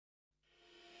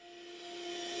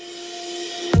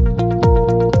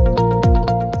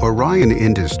Orion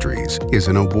Industries is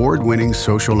an award-winning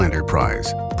social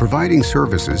enterprise, providing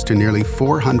services to nearly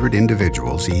 400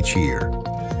 individuals each year.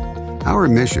 Our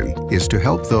mission is to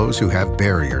help those who have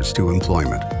barriers to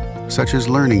employment, such as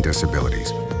learning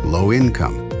disabilities, low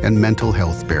income, and mental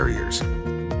health barriers.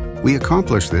 We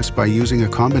accomplish this by using a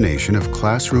combination of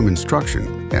classroom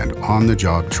instruction and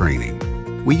on-the-job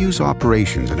training. We use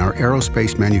operations in our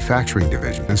Aerospace Manufacturing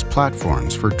Division as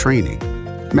platforms for training,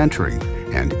 mentoring,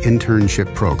 and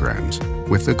internship programs,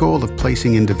 with the goal of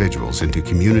placing individuals into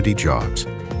community jobs.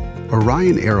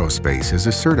 Orion Aerospace is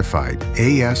a certified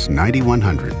AS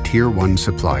 9100 Tier 1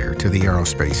 supplier to the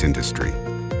aerospace industry.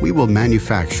 We will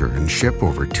manufacture and ship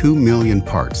over 2 million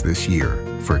parts this year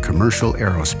for commercial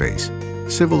aerospace,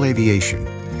 civil aviation,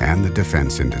 and the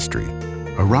defense industry.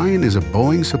 Orion is a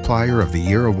Boeing Supplier of the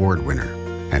Year award winner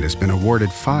and has been awarded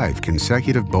 5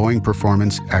 consecutive Boeing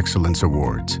Performance Excellence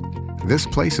Awards. This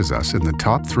places us in the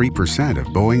top 3% of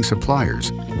Boeing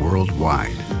suppliers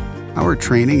worldwide. Our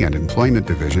Training and Employment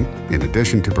Division, in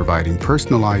addition to providing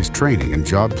personalized training and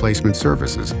job placement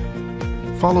services,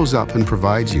 follows up and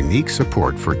provides unique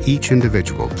support for each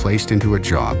individual placed into a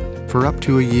job for up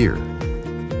to a year.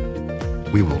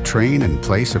 We will train and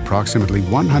place approximately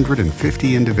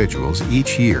 150 individuals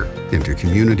each year into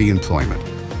community employment.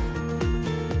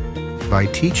 By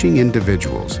teaching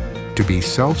individuals to be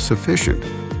self-sufficient,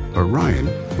 Orion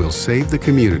will save the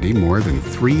community more than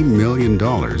 $3 million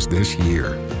this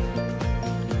year.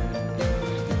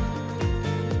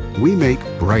 We make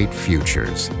bright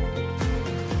futures.